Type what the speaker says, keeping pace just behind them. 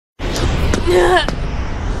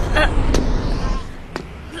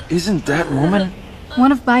Isn't that woman?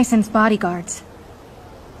 One of Bison's bodyguards.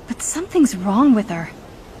 But something's wrong with her.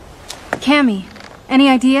 Cammy, any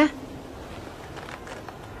idea?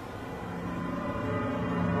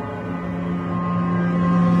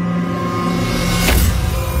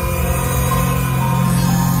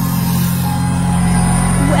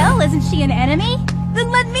 Well, isn't she an enemy?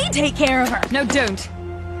 Then let me take care of her. No, don't.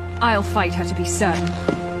 I'll fight her to be certain.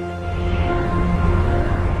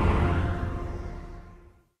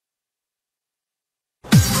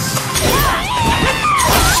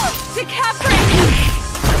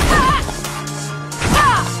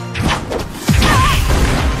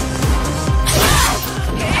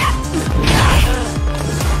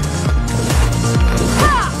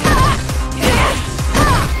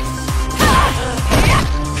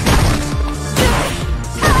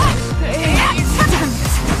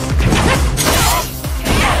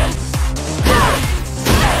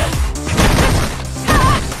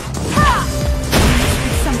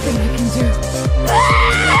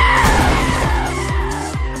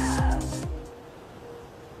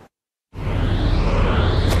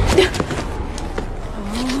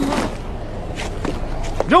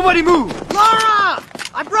 Nobody move! Laura!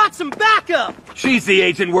 I brought some backup! She's the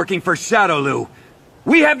agent working for Shadowloo.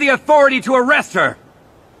 We have the authority to arrest her!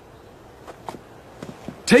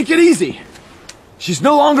 Take it easy. She's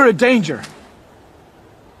no longer a danger.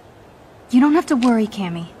 You don't have to worry,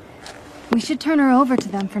 Cammy. We should turn her over to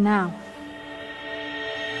them for now.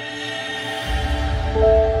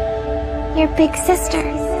 Your big sister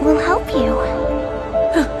will help you.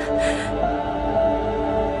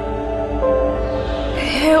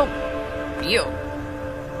 Help you.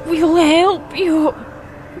 We'll help you.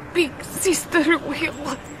 Big sister will.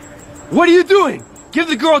 What are you doing? Give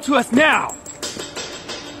the girl to us now!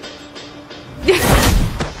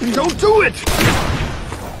 Don't do it!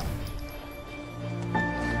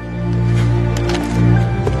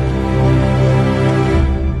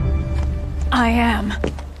 I am.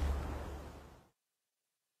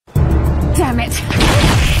 Damn it!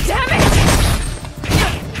 Damn it!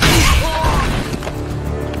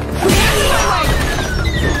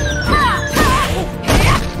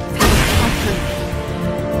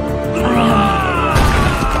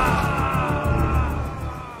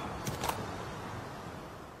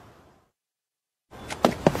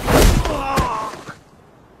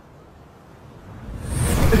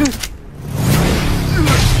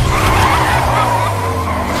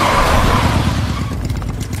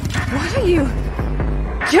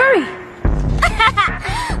 Jerry!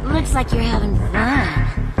 Looks like you're having fun.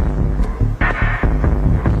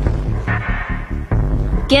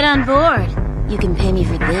 Get on board. You can pay me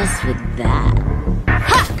for this with that.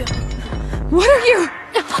 Ha! What are you?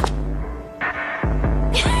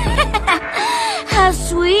 How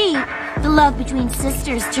sweet. The love between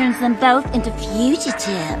sisters turns them both into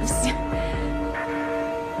fugitives.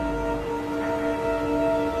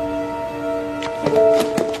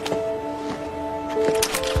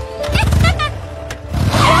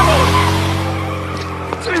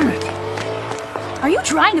 Are you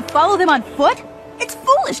trying to follow them on foot? It's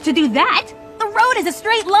foolish to do that. The road is a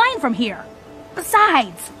straight line from here.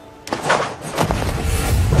 Besides...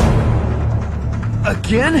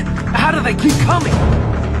 Again? How do they keep coming?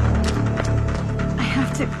 I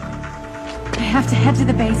have to head to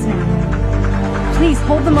the base now. Please,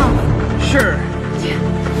 hold them off. Sure.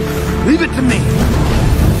 Leave it to me.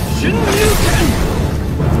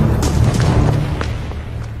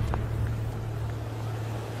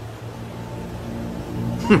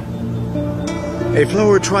 A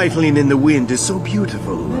flower trifling in the wind is so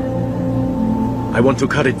beautiful. I want to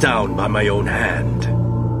cut it down by my own hand.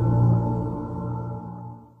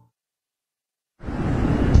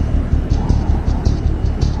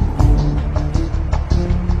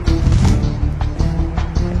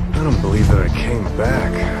 I don't believe that I came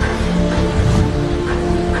back.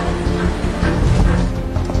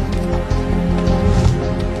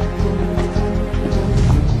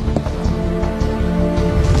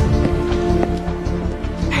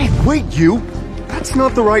 Wait, you! That's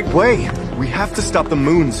not the right way. We have to stop the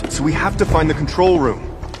moons, so we have to find the control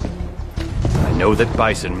room. I know that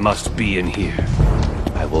Bison must be in here.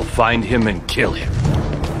 I will find him and kill him.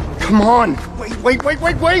 Come on!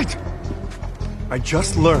 Wait! I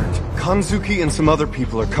just learned Kanzuki and some other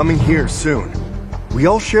people are coming here soon. We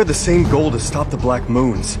all share the same goal to stop the Black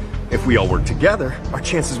Moons. If we all work together, our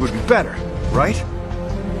chances would be better, right?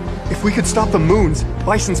 If we could stop the moons,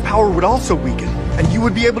 Bison's power would also weaken, and you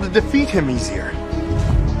would be able to defeat him easier.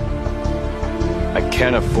 I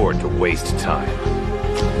can't afford to waste time.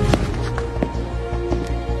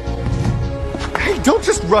 don't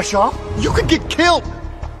just rush off. You could get killed.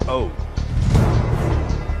 Oh.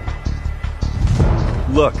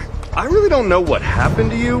 Look, I really don't know what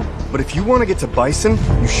happened to you, but if you want to get to Bison,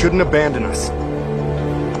 you shouldn't abandon us.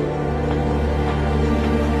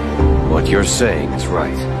 What you're saying is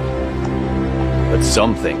right. But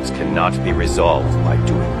some things cannot be resolved by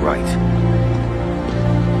doing right.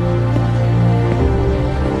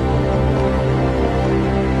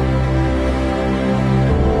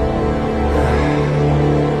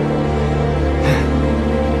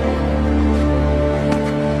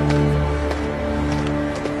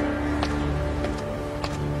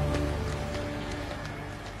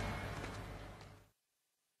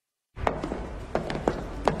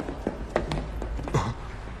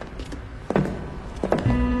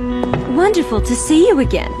 Wonderful to see you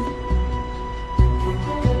again.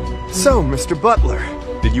 So, Mr. Butler,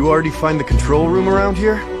 did you already find the control room around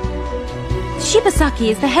here? Shibasaki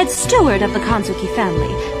is the head steward of the Kanzuki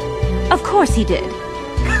family. Of course he did.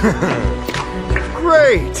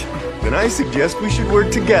 Great! Then I suggest we should work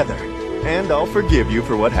together. And I'll forgive you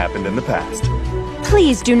for what happened in the past.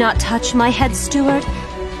 Please do not touch my head steward.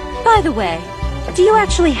 By the way, do you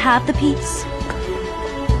actually have the piece?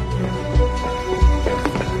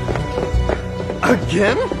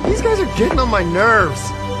 Again? These guys are getting on my nerves.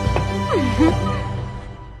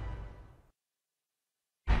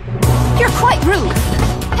 You're quite rude.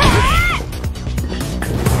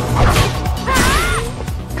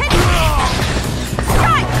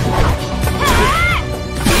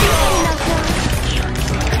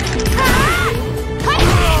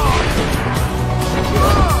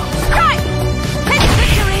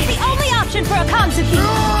 Victory is the only option for a Kanzuki.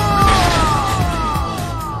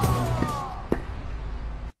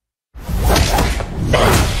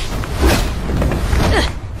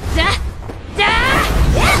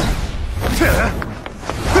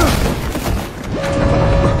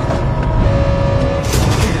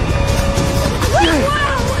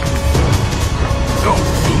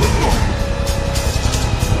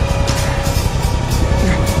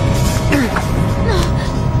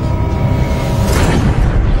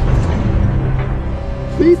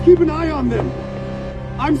 Please keep an eye on them.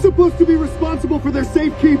 I'm supposed to be responsible for their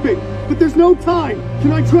safekeeping, but there's no time.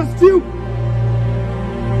 Can I trust you?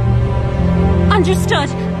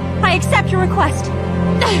 Understood. I accept your request.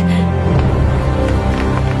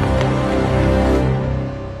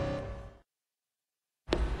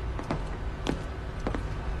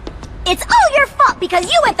 It's all your fault because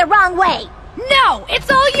you went the wrong way. No,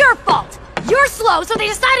 it's all your fault. You're slow, so they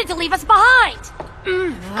decided to leave us behind.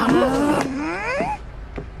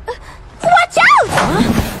 Watch out!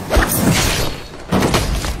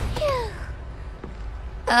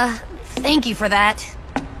 Thank you for that.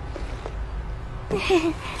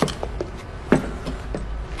 Hey!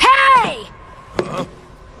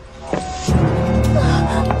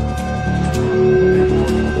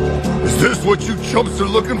 Is this what you chumps are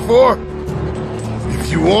looking for?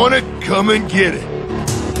 If you want it, come and get it.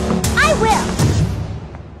 I will.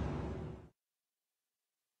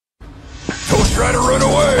 Don't try to run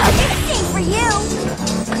away. I'll do the same for you.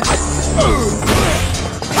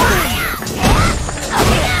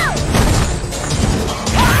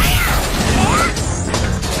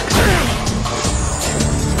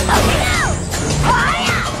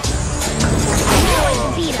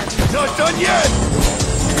 Not done yet.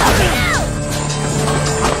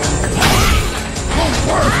 Won't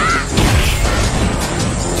work.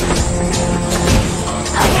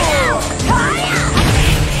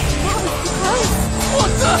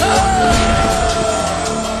 What the hell?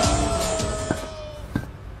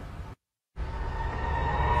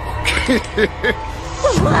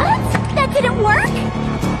 What? That didn't work?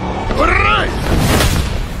 Right.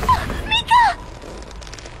 Mika!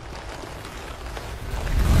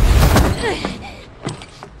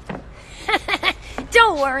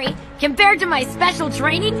 Don't worry. Compared to my special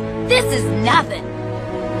training, this is nothing.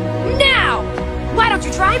 Now! Why don't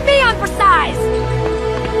you try me on for size?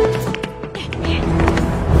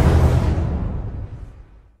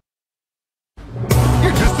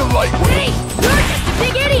 You're just a lightweight. Hey! You're just a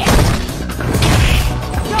big idiot!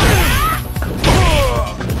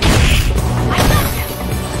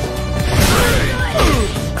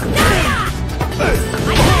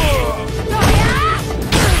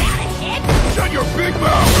 Shut your big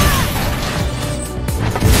mouth!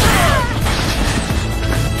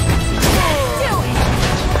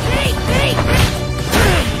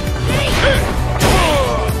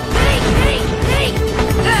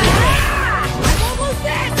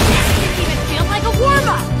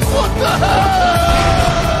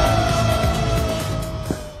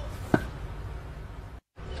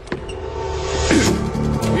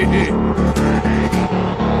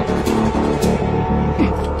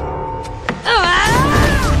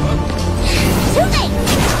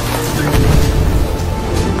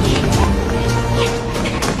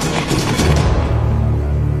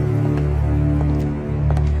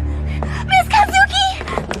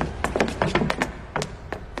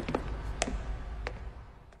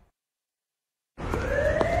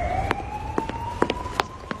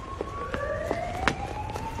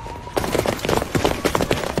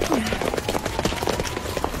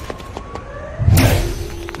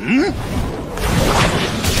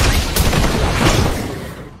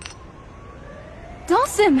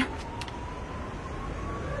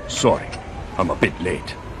 Sorry, I'm a bit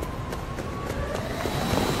late.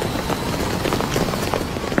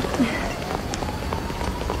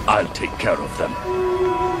 I'll take care of them.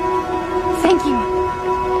 Thank you.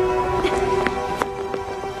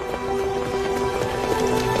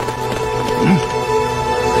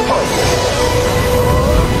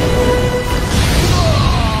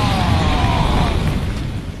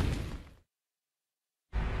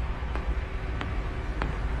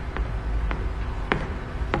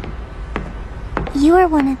 You are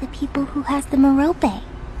one of the people who has the Merope.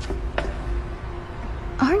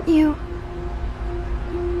 Aren't you?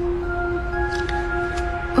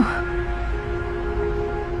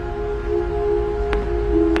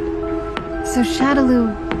 So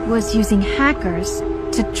Shadaloo was using hackers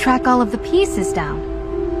to track all of the pieces down.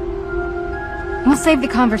 We'll save the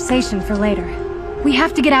conversation for later. We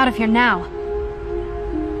have to get out of here now.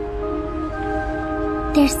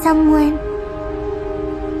 There's someone...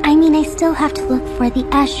 I mean, I still have to look for the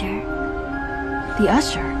usher. The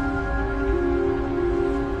usher?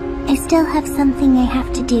 I still have something I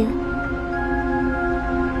have to do.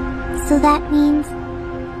 So that means...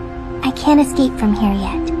 I can't escape from here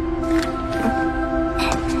yet.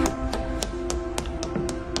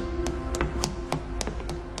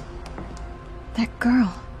 That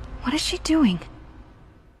girl, what is she doing?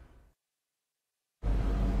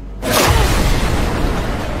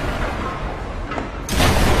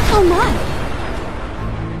 Oh my!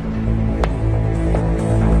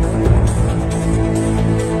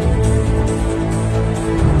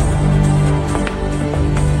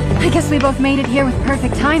 I guess we both made it here with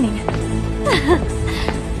perfect timing.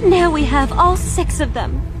 Now we have all 6 of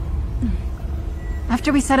them.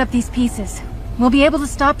 After we set up these pieces, we'll be able to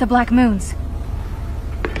stop the Black Moons.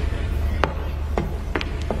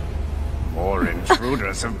 More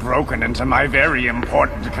intruders have broken into my very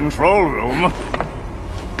important control room.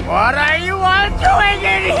 What are you all doing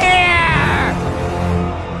in here?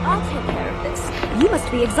 I'll take care of this. You must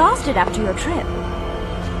be exhausted after your trip.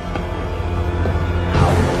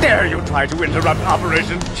 How dare you try to interrupt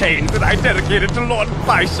Operation Change that I dedicated to Lord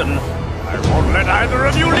Bison? I won't let either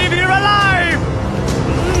of you leave here alive!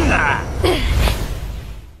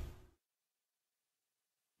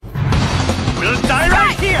 We'll die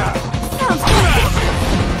right here! Sounds good!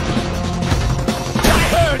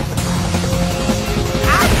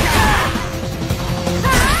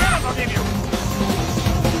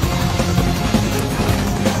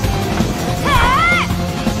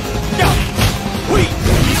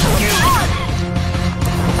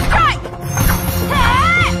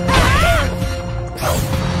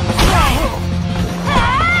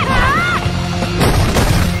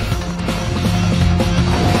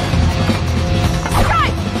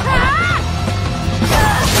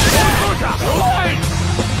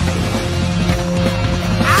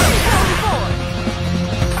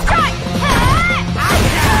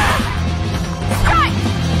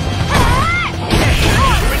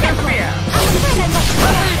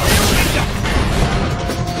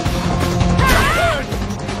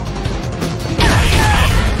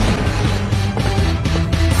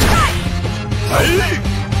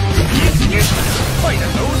 Point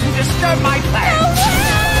at those who disturb my plans!